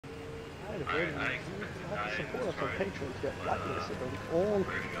support us on Patreon to get blacklisted on all.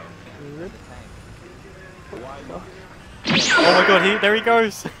 Oh my god, there he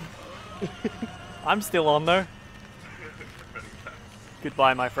goes! I'm still on though.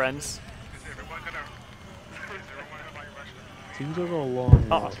 Goodbye, my friends. Seems like a long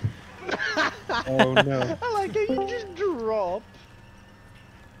walk. Oh no. I like how you just drop.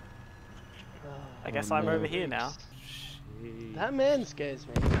 I guess I'm over here now. That man scares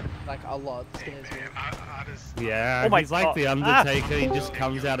me. Like, a lot scares me. Yeah, oh my he's like the Undertaker, he just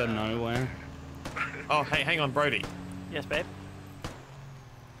comes out of nowhere. Oh, hey, hang on, Brody. Yes, babe?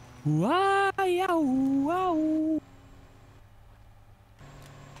 Really?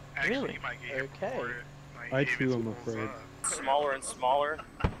 Okay. I too am afraid. Smaller and smaller,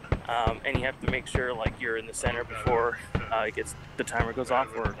 and you have to make sure like you're in the center before the timer goes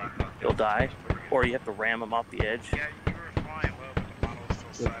off, or he'll die, or you have to ram him off the edge.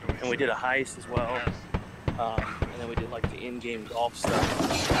 And we did a heist as well, and then we did like the in-game golf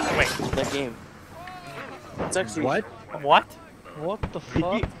stuff. Wait, that game? It's actually what? What? What the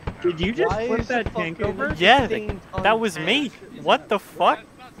fuck? Did you just flip that tank over? Yeah, that was me. What the fuck?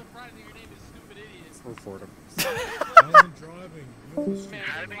 Report him.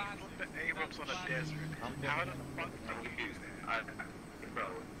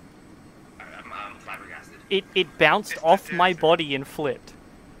 It bounced off my body and flipped.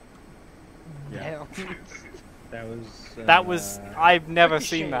 Yeah. That was I've never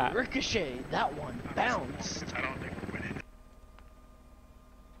seen that. Ricochet, that one bounced.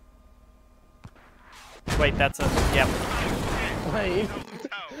 Wait, that's a yep. Wait.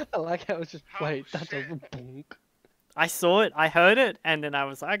 I like how it's just wait, that's a bonk. I saw it, I heard it, and then I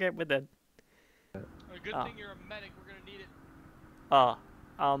was like, okay, we're dead. Good thing you're a medic, we're gonna need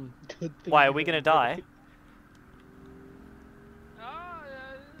it. Why are we gonna die?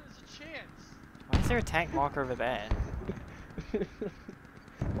 There's a chance. Why is there a tank marker over there?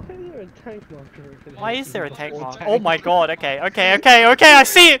 Why is there a tank marker over there? Why is there a tank marker? Oh my god, okay, I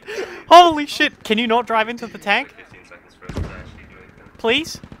see it! Holy shit! Can you not drive into the tank?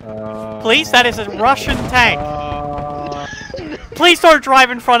 Please? Please? That is a Russian tank! Please don't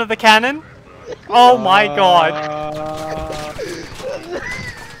drive in front of the cannon! Oh my god!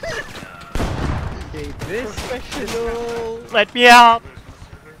 Okay, this Professional! Let me out!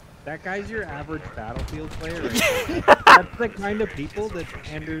 That guy's your average Battlefield player right there. That's the kind of people that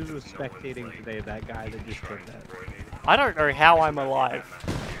Anders was spectating today, that guy that just did that. I don't know how I'm alive.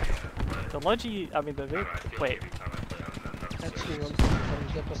 The wait. Actually, on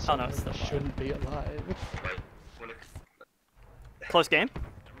sometimes episodes, Oh no, it's still shouldn't be alive. Close game?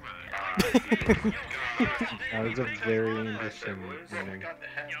 That was a very interesting thing.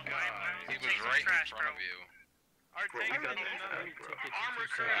 He was right in front of you.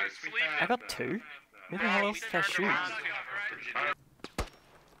 I got 2? Where the hell else did I shoot?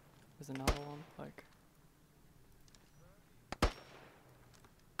 There's another one, like...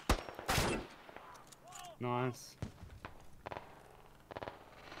 Nice.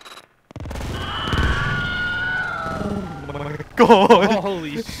 Oh my god!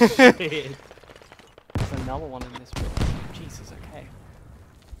 Holy shit! There's another one in this room. Jesus, okay.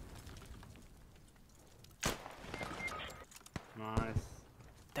 Nice.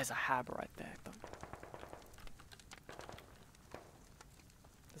 There's a hab right there.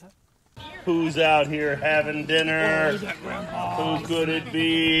 Is that? Who's out here having dinner? Who could it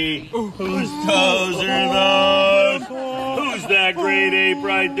be? Whose toes are those? Who's that great ape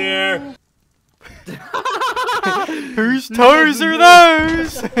right there? Whose toes are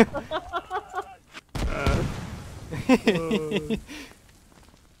those?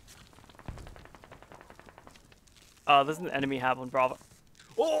 Oh, there's an enemy hab on Bravo.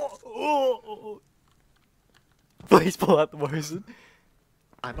 Oh. Please pull out the Mosin.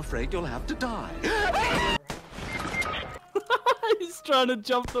 I'm afraid you'll have to die. He's trying to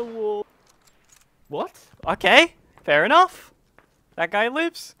jump the wall. What? Okay, fair enough. That guy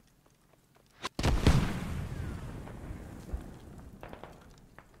lives.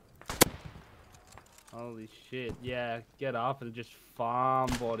 Holy shit, yeah, get up and just farm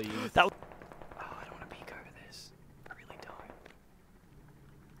bodies. That oh, I don't want to peek over this. I really don't.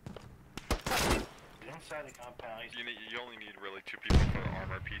 Inside the compound, you only need really 2 people for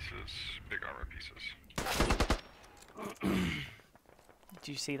armor pieces, big armor pieces.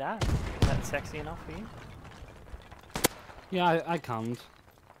 Do you see that? Is that sexy enough for you? Yeah, I cummed.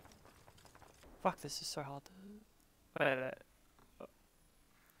 Fuck, this is so hard to... Wait.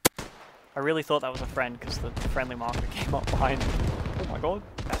 I really thought that was a friend because the friendly marker came up behind me. Oh my god.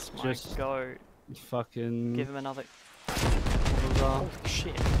 That's my Just go. Fucking... Give him another... Oh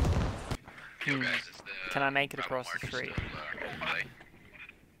shit. Can I make it across the street?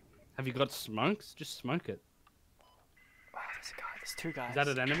 Have you got smokes? Just smoke it. Oh, there's a guy. There's two guys. Is that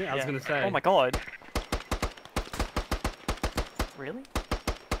an enemy? I was Yeah. gonna say. Oh my god. Really?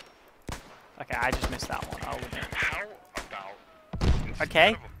 Okay, I just missed that one. I'll admit. How about Okay.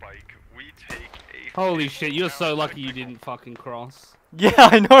 instead of a bike, we take a Holy shit! You're so lucky you didn't fucking cross. Yeah,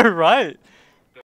 I know, right?